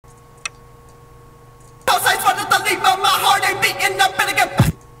ain't beating, I better get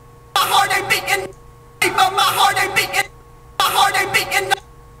back. My heart ain't beating, but my heart ain't beating. My heart ain't beating,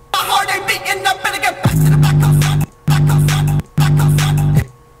 my heart ain't beating, I better get back to the black hole sun. Black hole sun, black hole sun.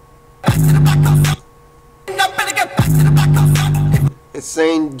 Back to the black hole sun. I better get back to the black hole sun. It's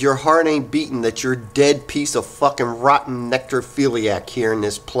saying your heart ain't beating, that you're a dead piece of fucking rotten necrophiliac here in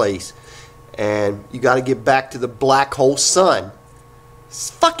this place. And you gotta get back to the black hole sun. This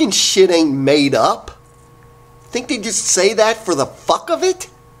fucking shit ain't made up. Think they just say that for the fuck of it?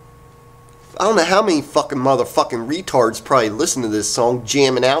 I don't know how many fucking motherfucking retards probably listen to this song,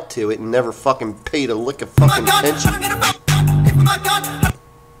 jamming out to it, and never fucking paid a lick of fucking attention.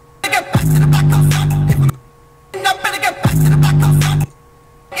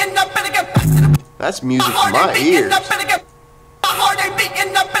 That's music to my ears.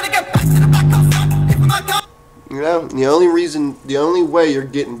 You know, the only way you're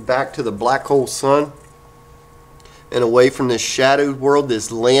getting back to the black hole sun and away from this shadowed world,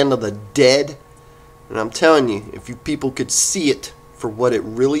 this land of the dead. And I'm telling you, if you people could see it for what it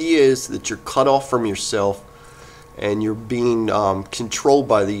really is, that you're cut off from yourself and you're being controlled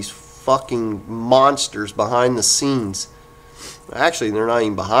by these fucking monsters behind the scenes. Actually, they're not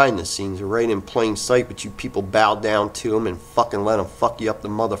even behind the scenes. They're right in plain sight, but you people bow down to them and fucking let them fuck you up the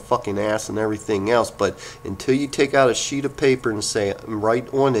motherfucking ass and everything else. But until you take out a sheet of paper and say,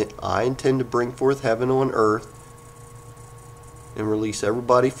 write on it, I intend to bring forth heaven on earth and release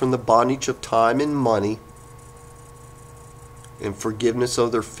everybody from the bondage of time and money and forgiveness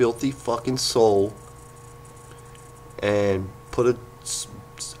of their filthy fucking soul, and put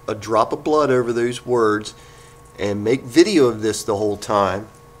a drop of blood over those words, and make video of this the whole time,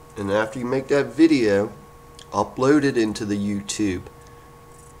 and after you make that video, upload it into the YouTube,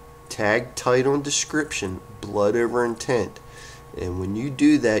 tag title and description blood over intent, and when you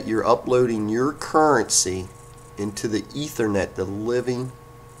do that, you're uploading your currency into the Ethernet, the living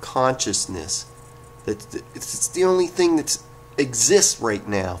consciousness. It's the only thing that exists right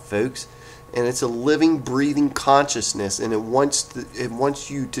now, folks, and it's a living, breathing consciousness, and it wants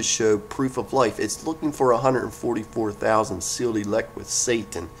you to show proof of life. It's looking for 144,000 sealed elect with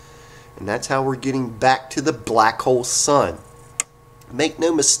Satan, and that's how we're getting back to the black hole sun. Make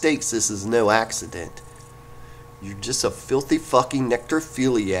no mistakes, this is no accident. You're just a filthy fucking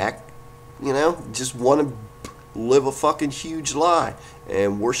necrophiliac, you know, just want to live a fucking huge lie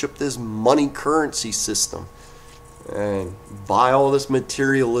and worship this money currency system and buy all this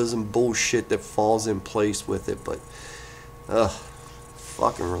materialism bullshit that falls in place with it. But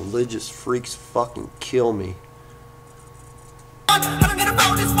fucking religious freaks fucking kill me.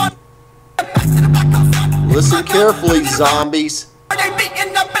 Listen carefully, zombies.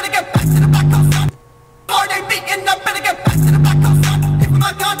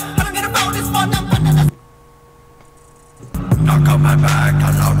 Knock on my back,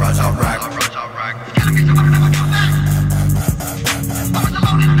 I'll resurrect.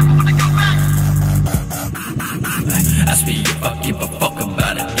 Ask me if I give a fuck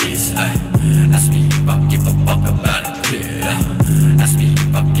about it, yes. Ask me if I give a fuck about it, yeah. Ask me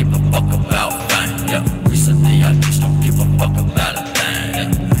if I give a fuck about fame, yeah. Recently I just don't give a fuck about it,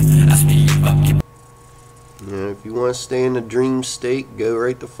 yeah. Ask me if I give. Yeah, if you want to stay in the dream state, go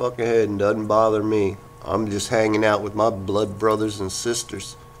right the fuck ahead, and doesn't bother me. I'm just hanging out with my blood brothers and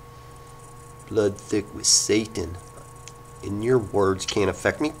sisters. Blood thick with Satan. And your words can't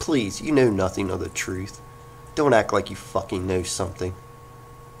affect me. Please, you know nothing of the truth. Don't act like you fucking know something.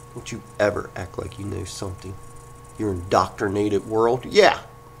 Don't you ever act like you know something. Your indoctrinated world. Yeah,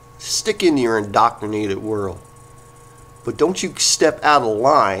 stick into your indoctrinated world. But don't you step out of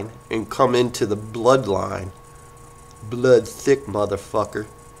line and come into the bloodline. Blood thick motherfucker.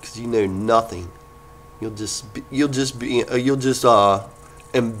 Because you know nothing. You'll just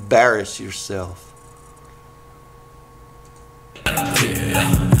embarrass yourself.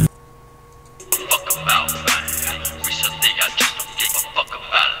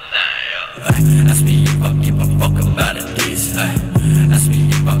 Ask me if I give a fuck about it, please. Ask me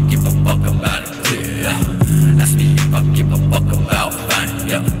if I give a fuck about it, yeah. Ask me if I give a fuck about fame,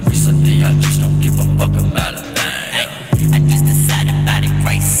 yeah. Recently I just don't give a fuck about it, I just decided about it,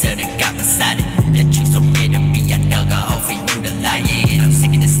 right, so they got beside it. That you so ready to be a nugger, hope for you to lie, yeah. I'm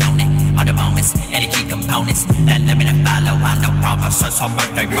sick of this stoning, all the moments, and the key components that let me follow, I know promises on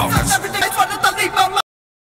birthday moments.